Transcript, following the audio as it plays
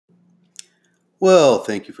Well,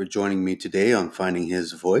 thank you for joining me today on Finding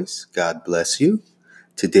His Voice. God bless you.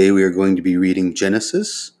 Today we are going to be reading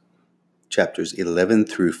Genesis, chapters 11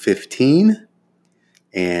 through 15,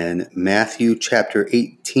 and Matthew chapter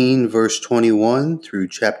 18, verse 21 through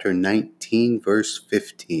chapter 19, verse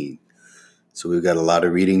 15. So we've got a lot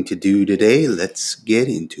of reading to do today. Let's get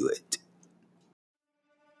into it.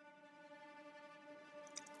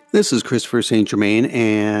 This is Christopher St. Germain,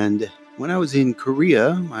 and when I was in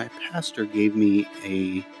Korea, my pastor gave me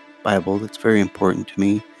a Bible that's very important to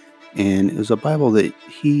me, and it was a Bible that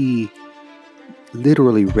he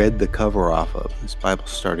literally read the cover off of. This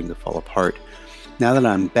Bible's starting to fall apart. Now that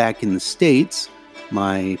I'm back in the States,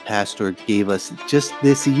 my pastor gave us just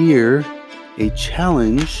this year a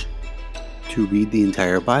challenge to read the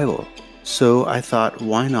entire Bible. So I thought,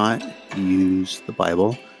 why not use the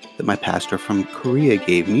Bible that my pastor from Korea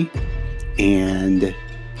gave me? And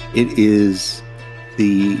it is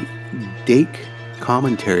the Dake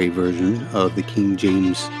commentary version of the King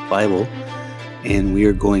James Bible. And we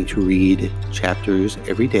are going to read chapters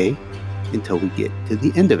every day until we get to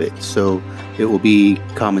the end of it. So it will be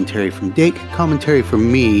commentary from Dake, commentary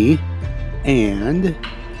from me, and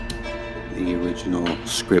the original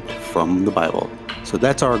script from the Bible. So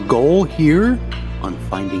that's our goal here on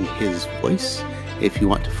Finding His Voice. If you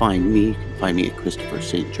want to find me, you can find me at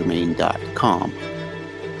ChristopherSt.Germain.com.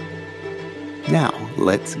 Now,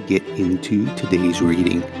 let's get into today's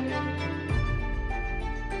reading.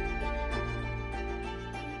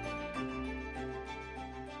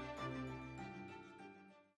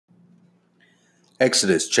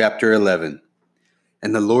 Exodus chapter 11.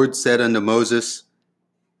 And the Lord said unto Moses,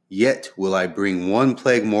 Yet will I bring one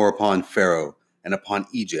plague more upon Pharaoh and upon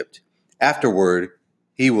Egypt. Afterward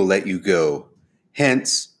he will let you go.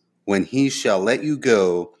 Hence, when he shall let you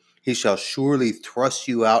go, he shall surely thrust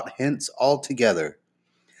you out hence altogether.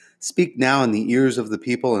 Speak now in the ears of the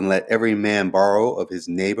people, and let every man borrow of his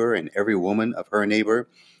neighbor, and every woman of her neighbor,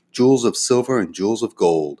 jewels of silver and jewels of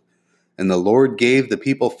gold. And the Lord gave the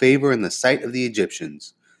people favor in the sight of the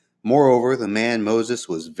Egyptians. Moreover, the man Moses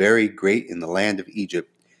was very great in the land of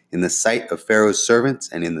Egypt, in the sight of Pharaoh's servants,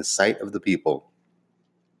 and in the sight of the people.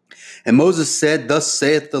 And Moses said, Thus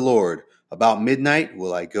saith the Lord, About midnight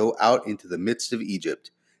will I go out into the midst of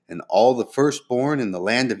Egypt, and all the firstborn in the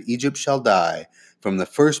land of Egypt shall die, from the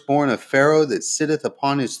firstborn of Pharaoh that sitteth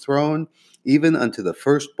upon his throne, even unto the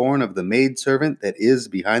firstborn of the maidservant that is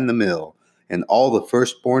behind the mill, and all the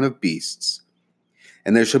firstborn of beasts.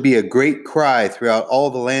 And there shall be a great cry throughout all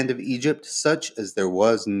the land of Egypt, such as there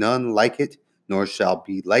was none like it, nor shall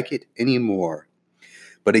be like it any more.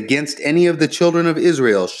 But against any of the children of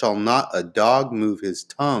Israel shall not a dog move his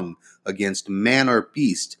tongue against man or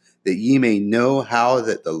beast, that ye may know how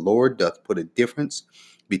that the Lord doth put a difference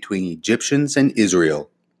between Egyptians and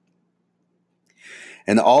Israel.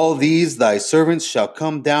 And all these thy servants shall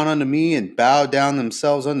come down unto me, and bow down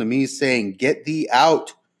themselves unto me, saying, Get thee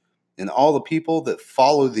out, and all the people that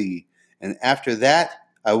follow thee. And after that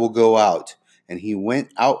I will go out. And he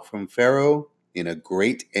went out from Pharaoh in a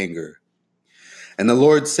great anger. And the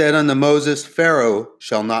Lord said unto Moses, Pharaoh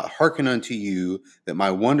shall not hearken unto you, that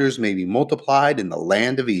my wonders may be multiplied in the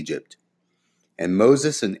land of Egypt. And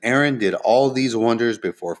Moses and Aaron did all these wonders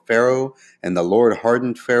before Pharaoh, and the Lord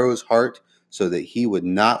hardened Pharaoh's heart, so that he would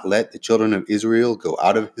not let the children of Israel go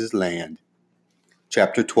out of his land.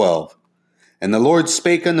 Chapter 12. And the Lord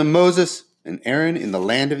spake unto Moses and Aaron in the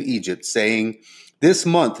land of Egypt, saying, This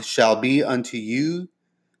month shall be unto you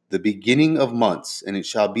the beginning of months, and it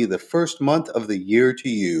shall be the first month of the year to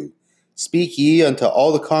you. Speak ye unto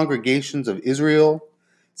all the congregations of Israel,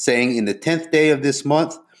 saying, In the 10th day of this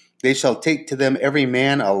month they shall take to them every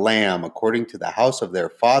man a lamb, according to the house of their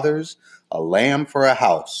fathers, a lamb for a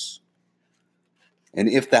house. And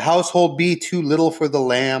if the household be too little for the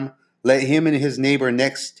lamb, let him and his neighbor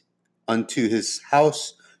next unto his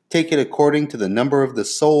house take it according to the number of the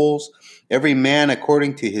souls. Every man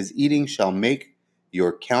according to his eating shall make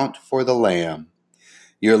your count for the lamb.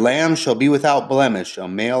 Your lamb shall be without blemish, a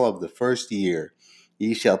male of the first year.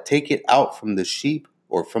 Ye shall take it out from the sheep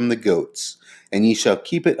or from the goats, and ye shall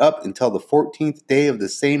keep it up until the 14th day of the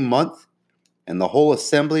same month. And the whole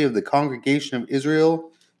assembly of the congregation of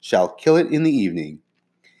Israel shall kill it in the evening.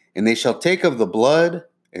 And they shall take of the blood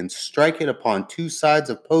and strike it upon two sides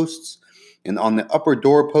of posts and on the upper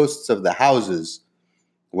doorposts of the houses,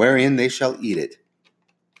 wherein they shall eat it.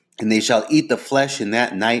 And they shall eat the flesh in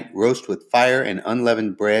that night, roast with fire and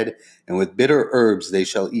unleavened bread, and with bitter herbs they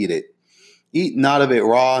shall eat it. Eat not of it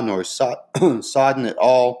raw, nor sodden at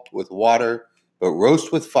all with water, but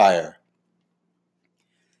roast with fire.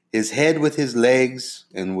 His head with his legs,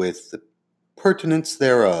 and with the purtenance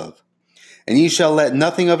thereof. And ye shall let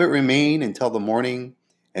nothing of it remain until the morning,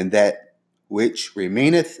 and that which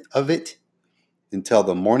remaineth of it until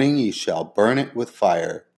the morning ye shall burn it with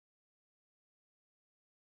fire.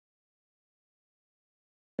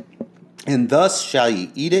 And thus shall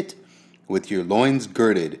ye eat it, with your loins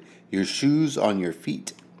girded, your shoes on your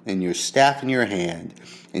feet, and your staff in your hand,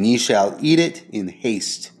 and ye shall eat it in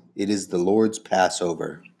haste. It is the Lord's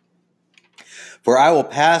Passover. For I will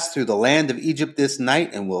pass through the land of Egypt this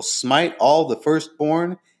night, and will smite all the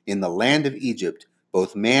firstborn in the land of Egypt,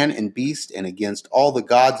 both man and beast, and against all the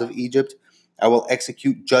gods of Egypt I will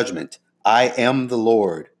execute judgment. I am the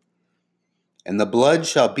Lord. And the blood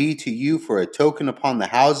shall be to you for a token upon the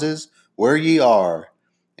houses where ye are.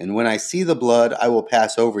 And when I see the blood, I will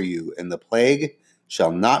pass over you, and the plague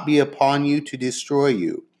shall not be upon you to destroy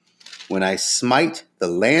you, when I smite the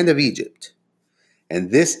land of Egypt.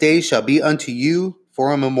 And this day shall be unto you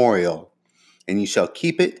for a memorial, and ye shall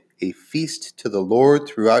keep it a feast to the Lord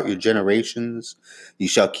throughout your generations. Ye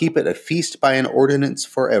shall keep it a feast by an ordinance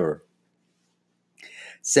forever.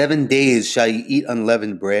 7 days shall ye eat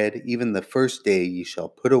unleavened bread. Even the first day ye shall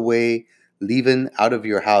put away leaven out of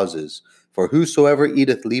your houses. For whosoever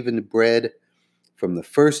eateth leavened bread from the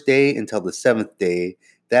first day until the 7th day,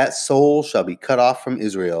 that soul shall be cut off from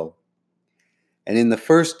Israel. And in the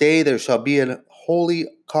first day there shall be a holy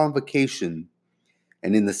convocation.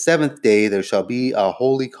 And in the 7th day there shall be a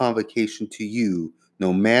holy convocation to you.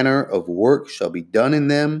 No manner of work shall be done in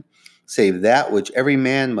them, save that which every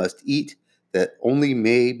man must eat, that only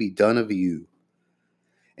may be done of you.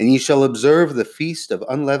 And ye shall observe the feast of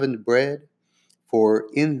unleavened bread, for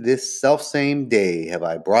in this selfsame day have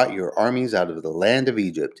I brought your armies out of the land of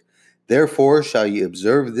Egypt. Therefore shall ye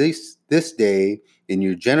observe this day in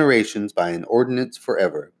your generations by an ordinance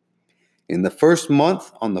forever. In the first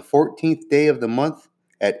month, on the 14th day of the month,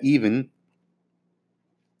 at even,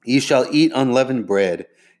 ye shall eat unleavened bread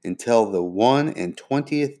until the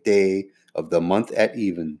 21st day of the month at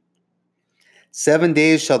even. 7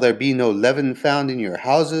 days shall there be no leaven found in your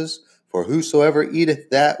houses, for whosoever eateth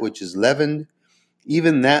that which is leavened,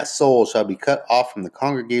 even that soul shall be cut off from the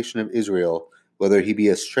congregation of Israel, whether he be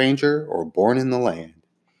a stranger or born in the land.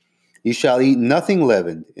 Ye shall eat nothing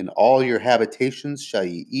leavened. In all your habitations shall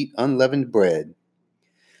ye eat unleavened bread.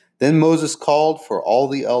 Then Moses called for all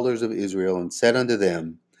the elders of Israel, and said unto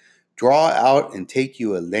them, Draw out and take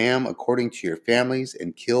you a lamb according to your families,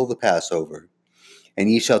 and kill the Passover.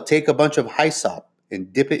 And ye shall take a bunch of hyssop,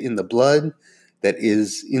 and dip it in the blood that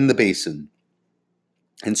is in the basin,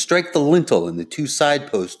 and strike the lintel and the 2 side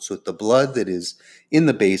posts with the blood that is in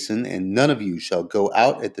the basin, and none of you shall go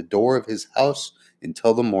out at the door of his house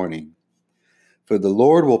until the morning. For the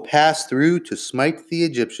Lord will pass through to smite the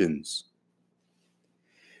Egyptians.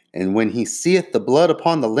 And when he seeth the blood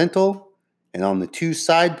upon the lintel and on the 2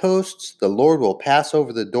 side posts, the Lord will pass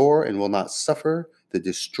over the door, and will not suffer the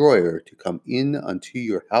destroyer to come in unto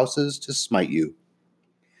your houses to smite you.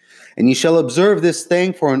 And ye shall observe this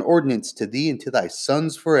thing for an ordinance to thee and to thy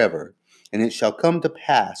sons forever. And it shall come to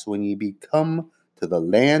pass, when ye be come to the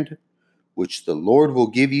land which the Lord will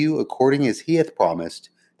give you, according as he hath promised,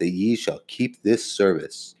 that ye shall keep this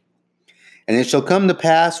service. And it shall come to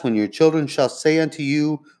pass, when your children shall say unto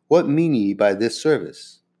you, What mean ye by this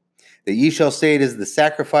service? That ye shall say, It is the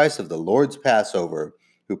sacrifice of the Lord's Passover,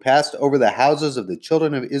 who passed over the houses of the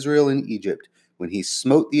children of Israel in Egypt, when he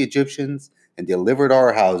smote the Egyptians and delivered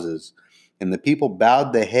our houses. And the people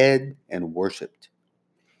bowed the head and worshipped.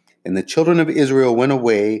 And the children of Israel went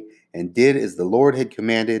away and did as the Lord had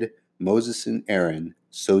commanded Moses and Aaron,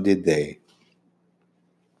 so did they.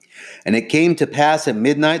 And it came to pass at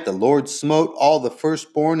midnight, the Lord smote all the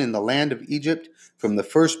firstborn in the land of Egypt, from the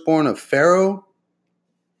firstborn of Pharaoh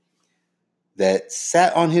that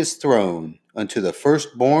sat on his throne, unto the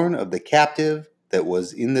firstborn of the captive that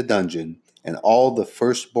was in the dungeon, and all the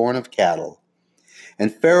firstborn of cattle.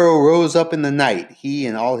 And Pharaoh rose up in the night, he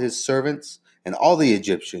and all his servants, and all the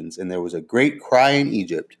Egyptians, and there was a great cry in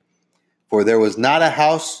Egypt, for there was not a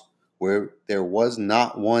house where there was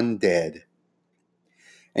not one dead.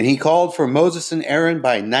 And he called for Moses and Aaron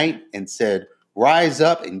by night, and said, Rise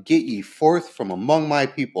up and get ye forth from among my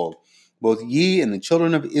people, both ye and the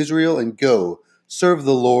children of Israel, and go, serve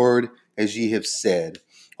the Lord as ye have said.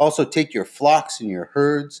 Also take your flocks and your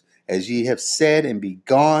herds, as ye have said, and be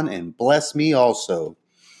gone, and bless me also.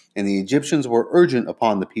 And the Egyptians were urgent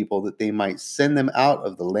upon the people, that they might send them out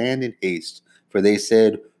of the land in haste, for they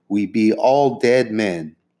said, We be all dead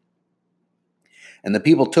men. And the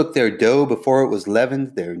people took their dough before it was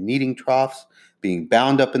leavened, their kneading troughs, being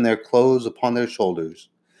bound up in their clothes upon their shoulders.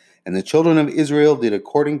 And the children of Israel did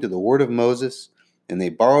according to the word of Moses, and they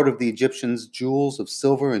borrowed of the Egyptians jewels of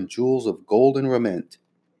silver and jewels of gold and raiment.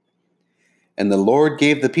 And the Lord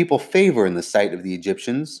gave the people favor in the sight of the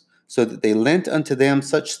Egyptians, so that they lent unto them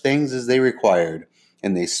such things as they required,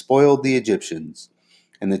 and they spoiled the Egyptians.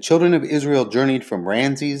 And the children of Israel journeyed from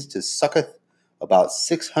Ramses to Succoth, about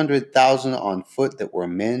 600,000 on foot that were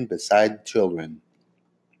men beside children.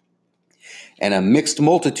 And a mixed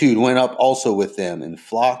multitude went up also with them, in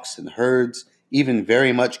flocks and herds, even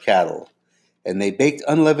very much cattle. And they baked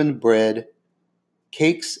unleavened bread,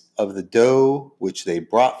 cakes of the dough which they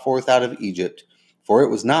brought forth out of Egypt, for it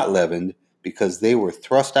was not leavened, because they were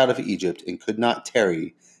thrust out of Egypt and could not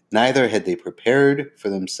tarry, neither had they prepared for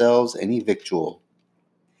themselves any victual.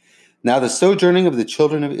 Now the sojourning of the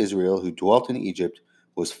children of Israel who dwelt in Egypt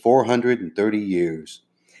was 430 years.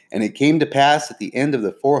 And it came to pass at the end of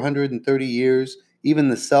the 430 years, even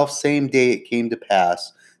the selfsame day it came to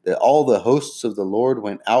pass, that all the hosts of the Lord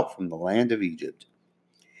went out from the land of Egypt.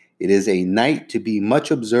 It is a night to be much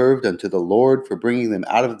observed unto the Lord for bringing them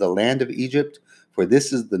out of the land of Egypt, for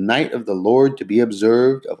this is the night of the Lord to be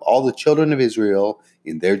observed of all the children of Israel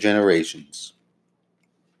in their generations.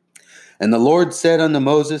 And the Lord said unto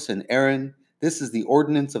Moses and Aaron, This is the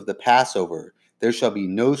ordinance of the Passover. There shall be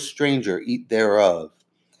no stranger eat thereof.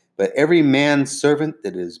 But every man's servant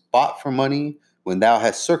that is bought for money, when thou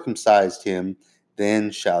hast circumcised him,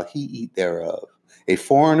 then shall he eat thereof. A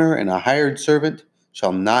foreigner and a hired servant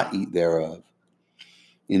shall not eat thereof.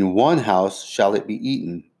 In one house shall it be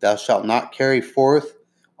eaten. Thou shalt not carry forth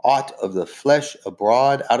aught of the flesh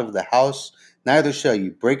abroad out of the house, neither shall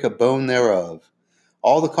you break a bone thereof.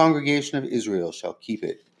 All the congregation of Israel shall keep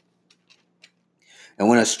it. And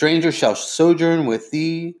when a stranger shall sojourn with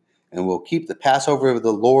thee, and will keep the Passover of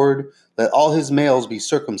the Lord, let all his males be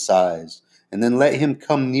circumcised, and then let him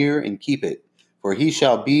come near and keep it. For he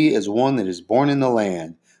shall be as one that is born in the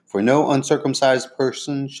land, for no uncircumcised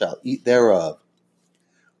person shall eat thereof.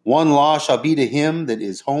 One law shall be to him that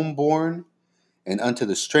is homeborn, and unto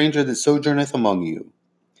the stranger that sojourneth among you.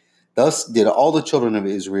 Thus did all the children of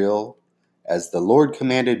Israel, as the Lord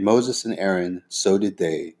commanded Moses and Aaron, so did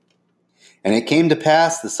they. And it came to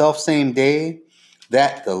pass the selfsame day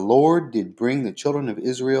that the Lord did bring the children of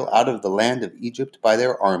Israel out of the land of Egypt by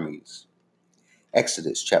their armies.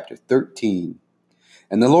 Exodus chapter 13.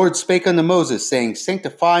 And the Lord spake unto Moses, saying,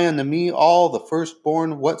 Sanctify unto me all the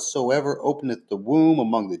firstborn whatsoever openeth the womb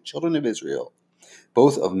among the children of Israel,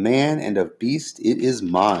 both of man and of beast, it is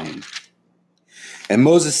mine. And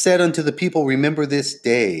Moses said unto the people, Remember this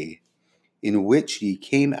day, in which ye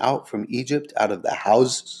came out from Egypt out of the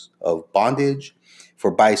house of bondage. For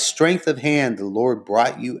by strength of hand the Lord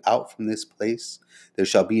brought you out from this place. There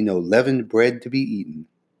shall be no leavened bread to be eaten.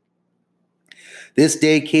 This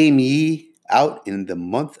day came ye out in the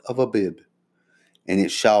month of Abib. And it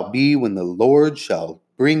shall be when the Lord shall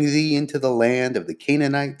bring thee into the land of the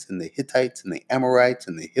Canaanites and the Hittites and the Amorites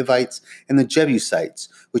and the Hivites and the Jebusites,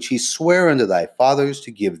 which he sware unto thy fathers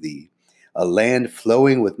to give thee, a land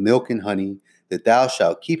flowing with milk and honey, that thou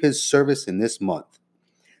shalt keep his service in this month.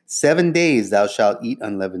 7 days thou shalt eat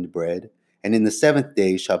unleavened bread, and in the 7th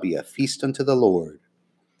day shall be a feast unto the Lord.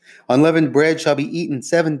 Unleavened bread shall be eaten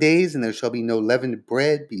 7 days, and there shall be no leavened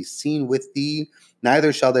bread be seen with thee,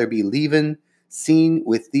 neither shall there be leaven seen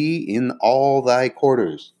with thee in all thy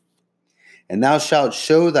quarters. And thou shalt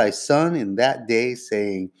show thy son in that day,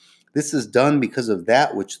 saying, This is done because of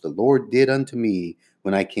that which the Lord did unto me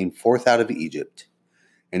when I came forth out of Egypt.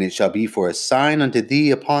 And it shall be for a sign unto thee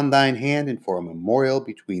upon thine hand, and for a memorial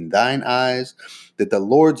between thine eyes, that the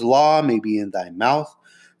Lord's law may be in thy mouth.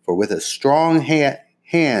 For with a strong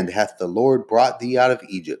hand hath the Lord brought thee out of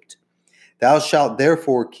Egypt. Thou shalt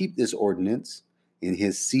therefore keep this ordinance in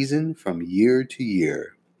his season from year to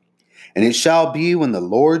year. And it shall be when the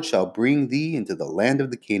Lord shall bring thee into the land of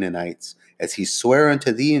the Canaanites, as he sware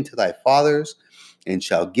unto thee and to thy fathers, and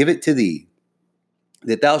shall give it to thee,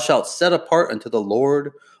 that thou shalt set apart unto the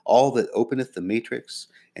Lord all that openeth the matrix,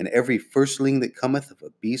 and every firstling that cometh of a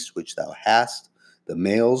beast which thou hast, the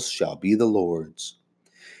males shall be the Lord's.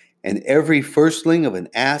 And every firstling of an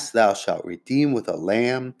ass thou shalt redeem with a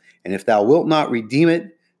lamb, and if thou wilt not redeem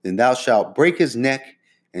it, then thou shalt break his neck,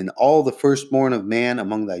 and all the firstborn of man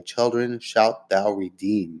among thy children shalt thou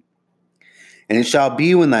redeem. And it shall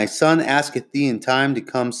be when thy son asketh thee in time to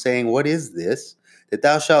come, saying, What is this? That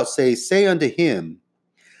thou shalt say unto him,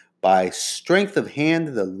 By strength of hand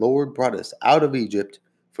the Lord brought us out of Egypt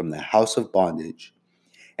from the house of bondage.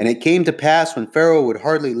 And it came to pass, when Pharaoh would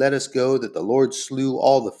hardly let us go, that the Lord slew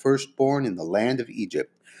all the firstborn in the land of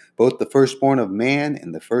Egypt, both the firstborn of man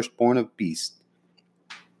and the firstborn of beast.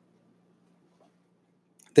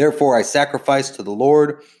 Therefore I sacrificed to the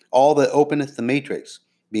Lord all that openeth the matrix,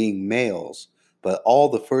 being males, but all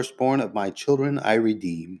the firstborn of my children I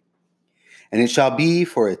redeem. And it shall be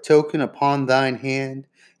for a token upon thine hand,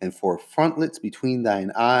 and for frontlets between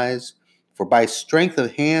thine eyes, for by strength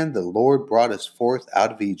of hand the Lord brought us forth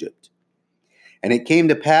out of Egypt. And it came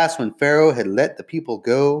to pass when Pharaoh had let the people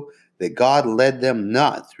go, that God led them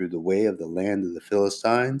not through the way of the land of the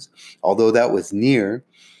Philistines, although that was near.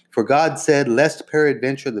 For God said, lest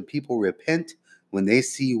peradventure the people repent when they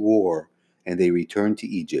see war, and they return to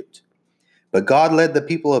Egypt. But God led the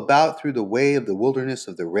people about through the way of the wilderness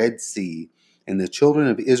of the Red Sea, and the children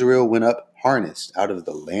of Israel went up harnessed out of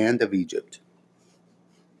the land of Egypt.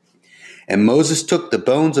 And Moses took the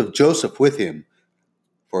bones of Joseph with him,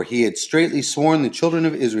 for he had straitly sworn the children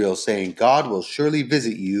of Israel, saying, God will surely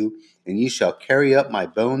visit you, and ye shall carry up my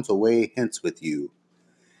bones away hence with you.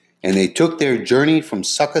 And they took their journey from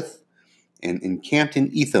Succoth, and encamped in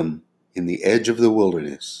Etham, in the edge of the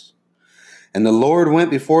wilderness. And the Lord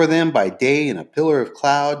went before them by day in a pillar of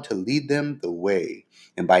cloud to lead them the way,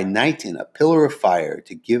 and by night in a pillar of fire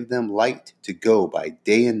to give them light to go by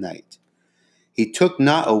day and night. He took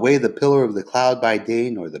not away the pillar of the cloud by day,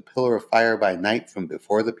 nor the pillar of fire by night from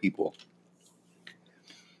before the people.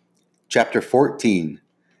 Chapter 14.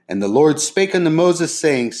 And the Lord spake unto Moses,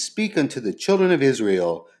 saying, Speak unto the children of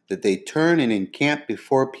Israel, that they turn and encamp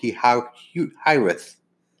before Pi-hahiroth,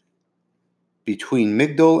 between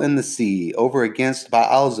Migdol and the sea, over against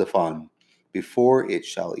Baal-zephon, before it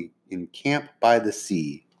shall encamp by the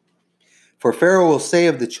sea. For Pharaoh will say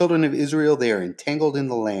of the children of Israel, they are entangled in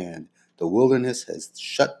the land, the wilderness has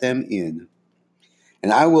shut them in.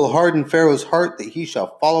 And I will harden Pharaoh's heart, that he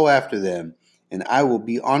shall follow after them, and I will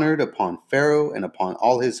be honored upon Pharaoh and upon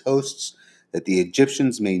all his hosts, that the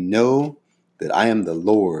Egyptians may know that I am the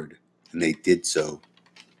Lord. And they did so.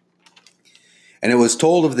 And it was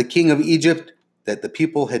told of the king of Egypt that the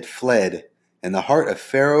people had fled, and the heart of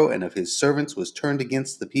Pharaoh and of his servants was turned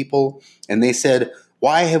against the people. And they said,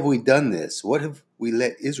 Why have we done this? What have we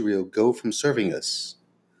let Israel go from serving us?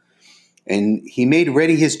 And he made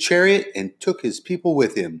ready his chariot and took his people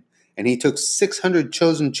with him. And he took 600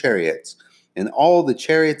 chosen chariots, and all the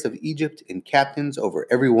chariots of Egypt, and captains over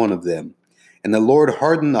every one of them. And the Lord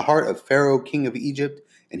hardened the heart of Pharaoh king of Egypt,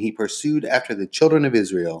 and he pursued after the children of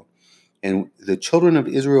Israel. And the children of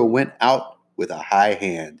Israel went out with a high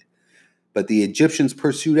hand. But the Egyptians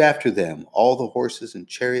pursued after them, all the horses and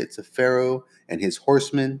chariots of Pharaoh, and his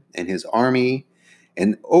horsemen, and his army,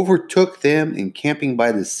 and overtook them encamping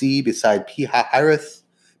by the sea beside Pi-hahiroth,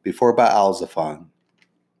 before Baal-zephon.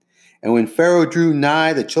 And when Pharaoh drew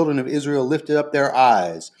nigh, the children of Israel lifted up their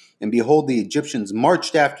eyes, and behold, the Egyptians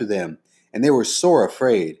marched after them, and they were sore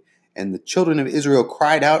afraid. And the children of Israel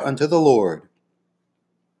cried out unto the Lord.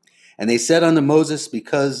 And they said unto Moses,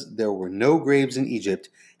 Because there were no graves in Egypt,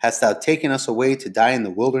 hast thou taken us away to die in the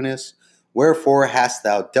wilderness? Wherefore hast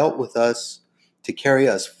thou dealt with us to carry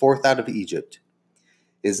us forth out of Egypt?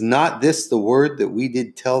 Is not this the word that we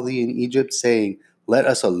did tell thee in Egypt, saying, Let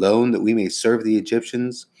us alone, that we may serve the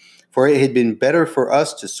Egyptians? For it had been better for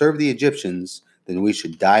us to serve the Egyptians than we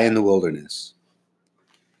should die in the wilderness.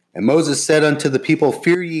 And Moses said unto the people,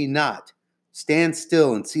 Fear ye not, stand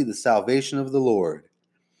still and see the salvation of the Lord,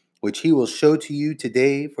 which he will show to you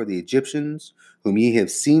today. For the Egyptians, whom ye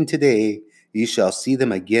have seen today, ye shall see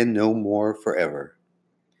them again no more forever.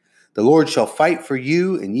 The Lord shall fight for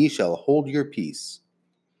you, and ye shall hold your peace.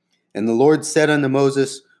 And the Lord said unto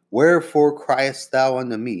Moses, Wherefore criest thou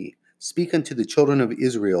unto me? Speak unto the children of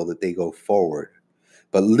Israel that they go forward.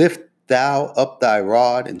 But lift thou up thy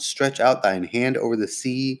rod, and stretch out thine hand over the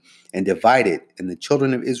sea, and divide it, and the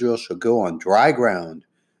children of Israel shall go on dry ground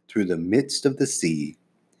through the midst of the sea.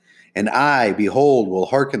 And I, behold, will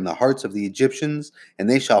hearken the hearts of the Egyptians, and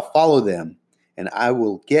they shall follow them. And I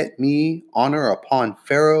will get me honor upon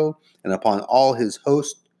Pharaoh, and upon all his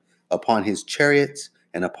host, upon his chariots,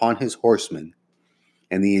 and upon his horsemen.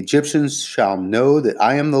 And the Egyptians shall know that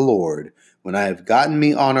I am the Lord, when I have gotten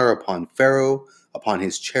me honor upon Pharaoh, upon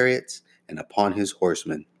his chariots, and upon his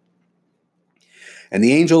horsemen. And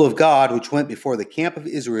the angel of God, which went before the camp of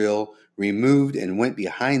Israel, removed and went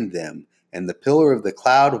behind them. And the pillar of the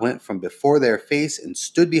cloud went from before their face and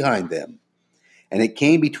stood behind them. And it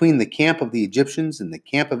came between the camp of the Egyptians and the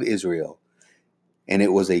camp of Israel. And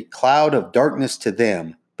it was a cloud of darkness to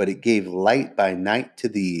them, but it gave light by night to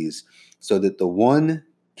these, so that the one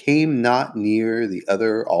came not near the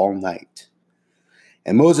other all night.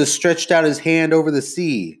 And Moses stretched out his hand over the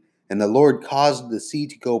sea, and the Lord caused the sea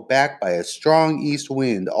to go back by a strong east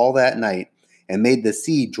wind all that night, and made the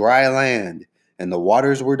sea dry land, and the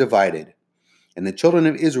waters were divided. And the children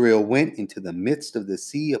of Israel went into the midst of the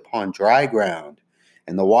sea upon dry ground,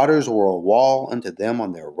 and the waters were a wall unto them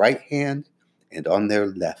on their right hand and on their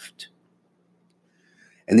left.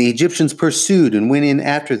 And the Egyptians pursued and went in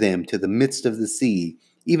after them to the midst of the sea,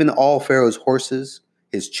 even all Pharaoh's horses,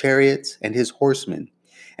 his chariots, and his horsemen.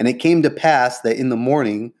 And it came to pass that in the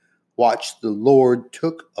morning watch the Lord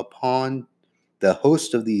took upon the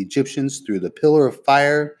host of the Egyptians through the pillar of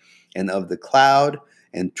fire and of the cloud,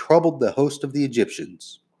 and troubled the host of the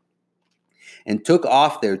Egyptians, and took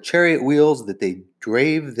off their chariot wheels, that they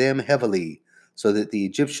drave them heavily, so that the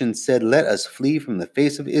Egyptians said, Let us flee from the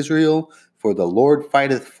face of Israel, for the Lord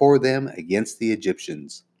fighteth for them against the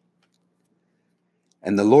Egyptians.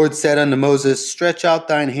 And the Lord said unto Moses, Stretch out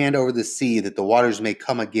thine hand over the sea, that the waters may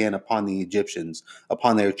come again upon the Egyptians,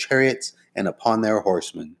 upon their chariots, and upon their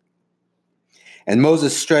horsemen. And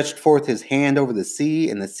Moses stretched forth his hand over the sea,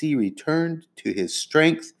 and the sea returned to his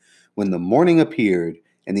strength when the morning appeared,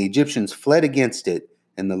 and the Egyptians fled against it,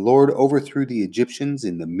 and the Lord overthrew the Egyptians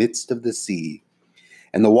in the midst of the sea.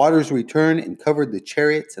 And the waters returned and covered the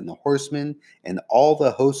chariots and the horsemen, and all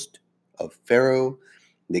the host of Pharaoh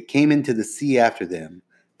that came into the sea after them.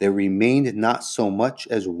 There remained not so much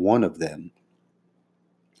as one of them.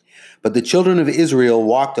 But the children of Israel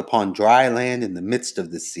walked upon dry land in the midst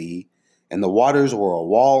of the sea, and the waters were a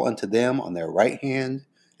wall unto them on their right hand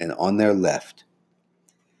and on their left.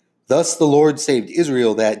 Thus the Lord saved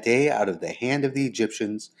Israel that day out of the hand of the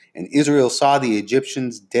Egyptians, and Israel saw the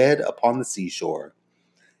Egyptians dead upon the seashore.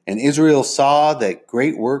 And Israel saw that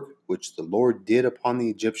great work which the Lord did upon the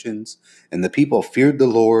Egyptians, and the people feared the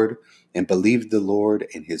Lord and believed the Lord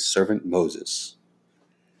and his servant Moses.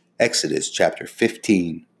 Exodus chapter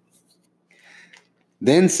 15.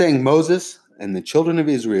 Then sang Moses and the children of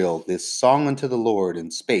Israel this song unto the Lord,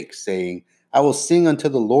 and spake, saying, I will sing unto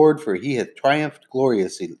the Lord, for he hath triumphed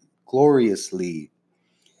gloriously.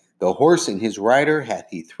 The horse and his rider hath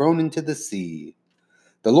he thrown into the sea.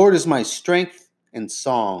 The Lord is my strength and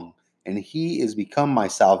song, and he is become my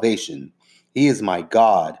salvation. He is my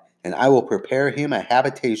God, and I will prepare him a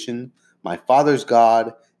habitation, my father's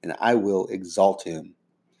God, and I will exalt him.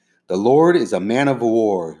 The Lord is a man of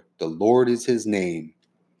war, the Lord is his name.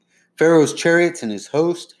 Pharaoh's chariots and his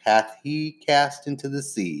host hath he cast into the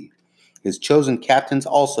sea. His chosen captains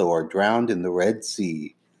also are drowned in the Red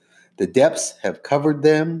Sea. The depths have covered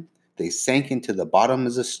them, they sank into the bottom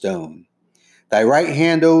as a stone. Thy right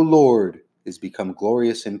hand, O Lord, is become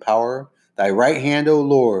glorious in power. Thy right hand, O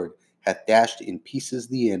Lord, hath dashed in pieces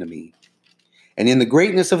the enemy. And in the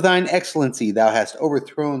greatness of thine excellency thou hast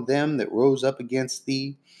overthrown them that rose up against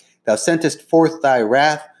thee. Thou sentest forth thy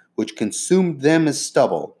wrath, which consumed them as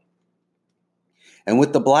stubble. And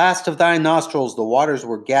with the blast of thy nostrils the waters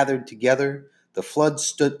were gathered together. The flood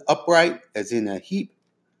stood upright as in a heap,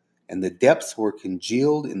 and the depths were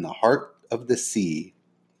congealed in the heart of the sea.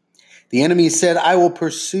 The enemy said, I will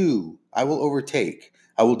pursue, I will overtake,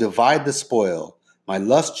 I will divide the spoil. My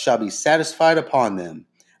lust shall be satisfied upon them.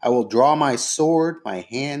 I will draw my sword, my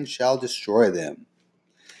hand shall destroy them.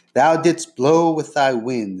 Thou didst blow with thy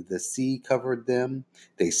wind, the sea covered them.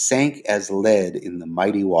 They sank as lead in the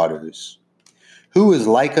mighty waters. Who is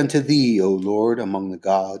like unto thee, O Lord, among the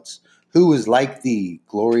gods? Who is like thee,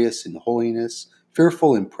 glorious in holiness,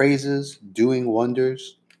 fearful in praises, doing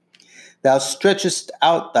wonders? Thou stretchest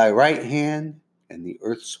out thy right hand, and the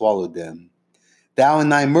earth swallowed them. Thou in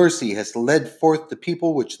thy mercy hast led forth the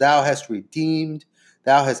people which thou hast redeemed.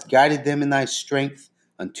 Thou hast guided them in thy strength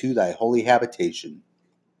unto thy holy habitation.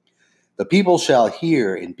 The people shall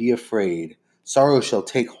hear and be afraid. Sorrow shall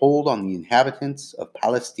take hold on the inhabitants of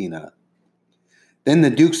Palestina. Then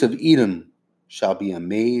the dukes of Edom shall be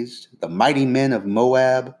amazed. The mighty men of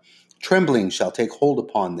Moab, trembling shall take hold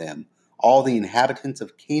upon them. All the inhabitants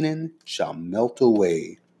of Canaan shall melt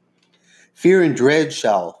away. Fear and dread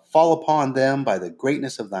shall fall upon them by the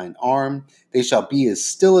greatness of thine arm. They shall be as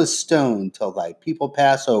still as stone till thy people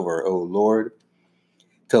pass over, O Lord,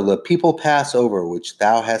 till the people pass over which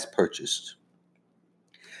thou hast purchased.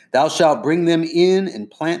 Thou shalt bring them in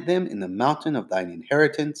and plant them in the mountain of thine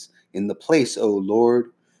inheritance, in the place, O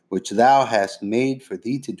Lord, which thou hast made for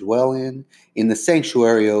thee to dwell in the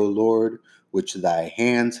sanctuary, O Lord, which thy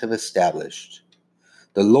hands have established.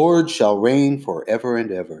 The Lord shall reign forever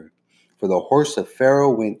and ever. For the horse of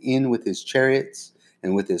Pharaoh went in with his chariots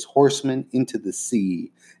and with his horsemen into the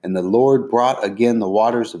sea, and the Lord brought again the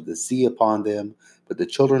waters of the sea upon them, but the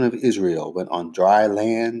children of Israel went on dry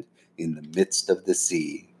land in the midst of the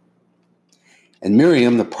sea. And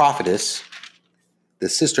Miriam the prophetess, the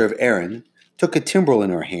sister of Aaron, took a timbrel in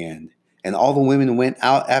her hand, and all the women went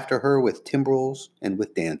out after her with timbrels and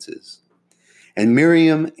with dances. And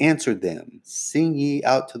Miriam answered them, Sing ye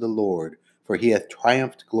out to the Lord, for he hath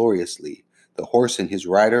triumphed gloriously. The horse and his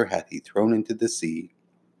rider hath he thrown into the sea.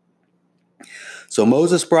 So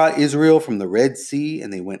Moses brought Israel from the Red Sea,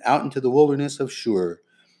 and they went out into the wilderness of Shur.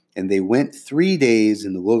 And they went 3 days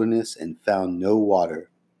in the wilderness and found no water.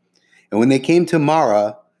 And when they came to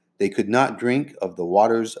Marah, they could not drink of the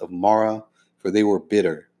waters of Marah, for they were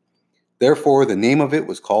bitter. Therefore the name of it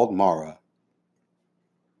was called Marah.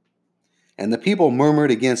 And the people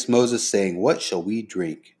murmured against Moses, saying, What shall we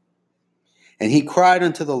drink? And he cried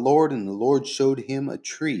unto the Lord, and the Lord showed him a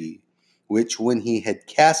tree, which when he had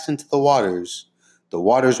cast into the waters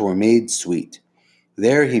were made sweet.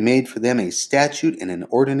 There he made for them a statute and an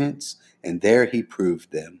ordinance, and there he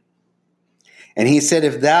proved them. And he said,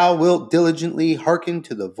 If thou wilt diligently hearken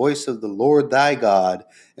to the voice of the Lord thy God,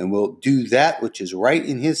 and wilt do that which is right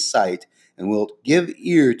in his sight, and wilt give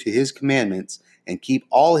ear to his commandments, and keep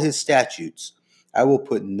all his statutes, I will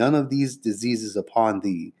put none of these diseases upon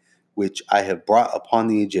thee, which I have brought upon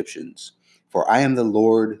the Egyptians, for I am the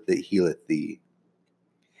Lord that healeth thee.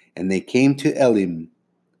 And they came to Elim,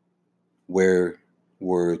 where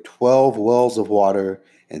were 12 wells of water,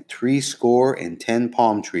 and 70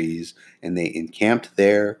 palm trees, and they encamped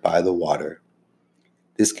there by the water.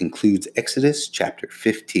 This concludes Exodus chapter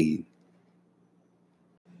 15.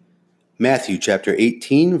 Matthew chapter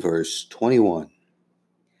 18, verse 21.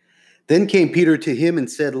 Then came Peter to him and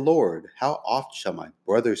said, Lord, how oft shall my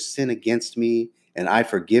brother sin against me, and I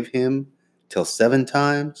forgive him? Till 7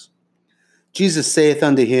 times? Jesus saith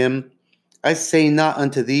unto him, I say not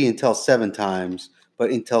unto thee until 7 times, but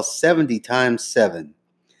until 70 times 7.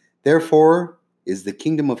 Therefore is the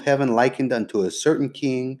kingdom of heaven likened unto a certain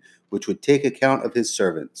king, which would take account of his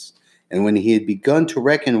servants. And when he had begun to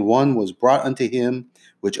reckon, one was brought unto him,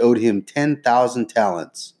 which owed him 10,000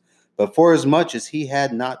 talents. But forasmuch as he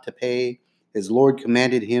had not to pay, his Lord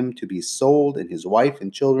commanded him to be sold, and his wife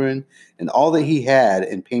and children, and all that he had,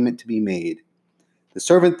 and payment to be made. The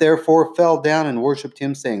servant therefore fell down and worshipped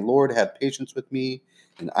him, saying, Lord, have patience with me,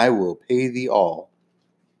 and I will pay thee all.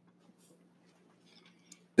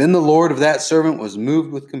 Then the Lord of that servant was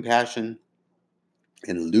moved with compassion,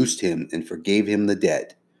 and loosed him, and forgave him the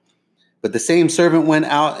debt. But the same servant went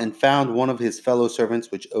out and found one of his fellow servants,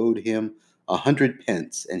 which owed him 100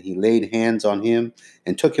 pence, and he laid hands on him,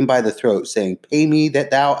 and took him by the throat, saying, Pay me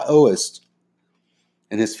that thou owest.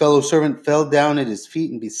 And his fellow servant fell down at his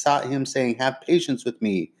feet, and besought him, saying, Have patience with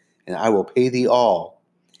me, and I will pay thee all.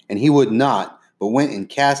 And he would not, but went and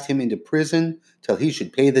cast him into prison, till he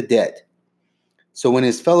should pay the debt. So when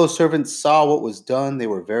his fellow servants saw what was done, they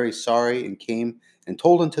were very sorry, and came and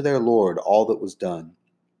told unto their Lord all that was done.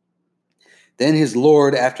 Then his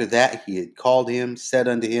Lord, after that he had called him, said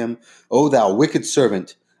unto him, O thou wicked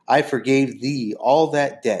servant, I forgave thee all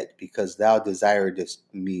that debt, because thou desiredst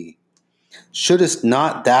me. Shouldest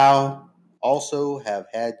not thou also have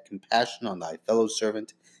had compassion on thy fellow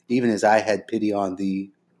servant, even as I had pity on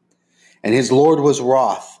thee? And his Lord was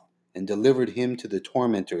wroth, and delivered him to the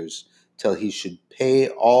tormentors, till he should pay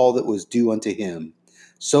all that was due unto him.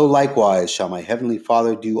 So likewise shall my heavenly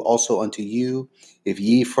Father do also unto you, if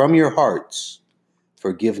ye from your hearts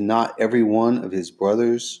forgive not every one of his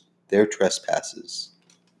brothers their trespasses.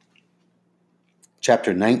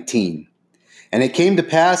 Chapter 19. And it came to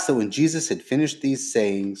pass that when Jesus had finished these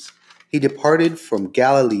sayings, he departed from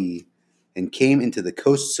Galilee, and came into the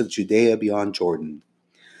coasts of Judea beyond Jordan.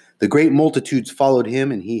 The great multitudes followed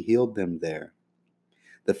him, and he healed them there.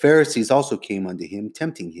 The Pharisees also came unto him,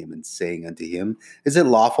 tempting him, and saying unto him, Is it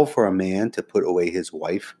lawful for a man to put away his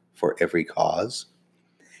wife for every cause?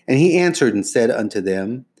 And he answered and said unto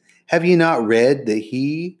them, Have ye not read that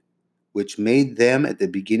he which made them at the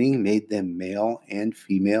beginning made them male and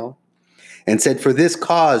female? And said, For this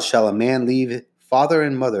cause shall a man leave father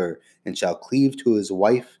and mother, and shall cleave to his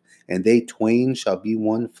wife, and they twain shall be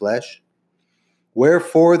one flesh?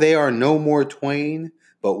 Wherefore they are no more twain,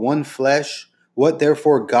 but one flesh. What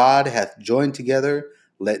therefore God hath joined together,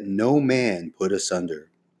 let no man put asunder.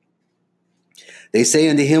 They say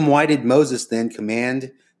unto him, Why did Moses then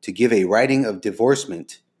command to give a writing of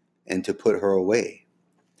divorcement, and to put her away?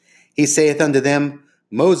 He saith unto them,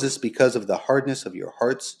 Moses, because of the hardness of your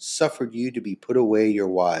hearts, suffered you to be put away your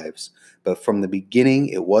wives, but from the beginning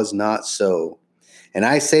it was not so. And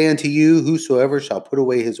I say unto you, whosoever shall put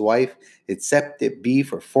away his wife, except it be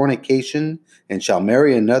for fornication, and shall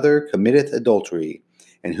marry another, committeth adultery.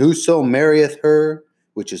 And whoso marrieth her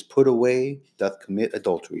which is put away doth commit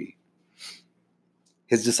adultery.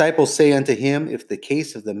 His disciples say unto him, If the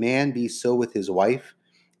case of the man be so with his wife,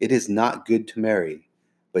 it is not good to marry.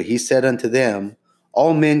 But he said unto them,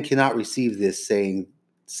 All men cannot receive this saying,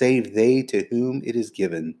 save they to whom it is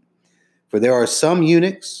given. For there are some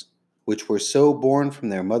eunuchs which were so born from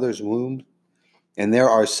their mother's womb, And there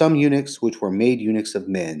are some eunuchs which were made eunuchs of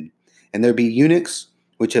men, and there be eunuchs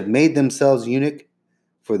which have made themselves eunuch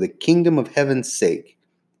for the kingdom of heaven's sake.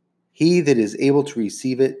 He that is able to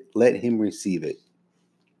receive it, let him receive it.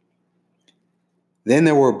 Then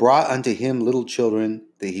there were brought unto him little children,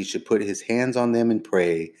 that he should put his hands on them and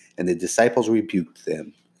pray, and the disciples rebuked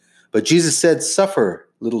them. But Jesus said, Suffer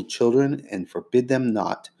little children, and forbid them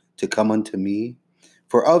not to come unto me,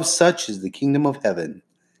 for of such is the kingdom of heaven.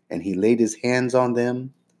 And he laid his hands on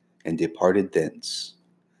them, and departed thence.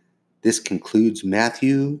 This concludes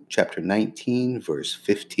Matthew chapter 19, verse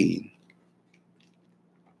 15.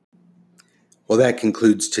 Well, that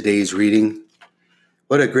concludes today's reading.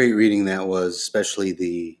 What a great reading that was, especially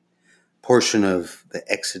the portion of the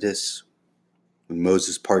Exodus when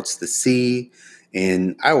Moses parts the sea.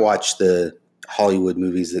 And I watch the Hollywood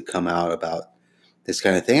movies that come out about this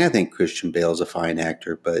kind of thing. I think Christian Bale's a fine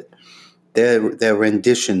actor, but their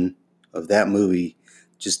rendition of that movie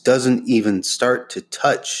just doesn't even start to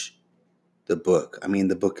touch the book. I mean,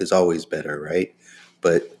 the book is always better, right?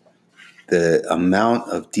 But the amount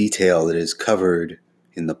of detail that is covered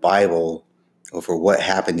in the Bible over what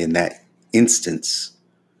happened in that instance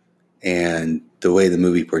and the way the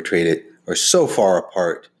movie portrayed it are so far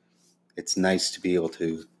apart. It's nice to be able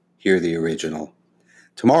to hear the original.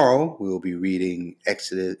 Tomorrow we will be reading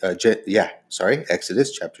Exodus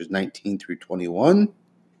chapters 19 through 21.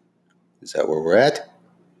 Is that where we're at?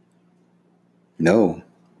 No.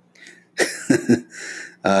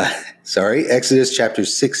 Exodus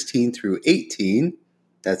chapters 16 through 18.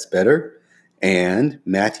 That's better. And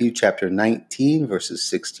Matthew chapter 19, verses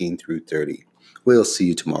 16 through 30. We'll see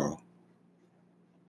you tomorrow.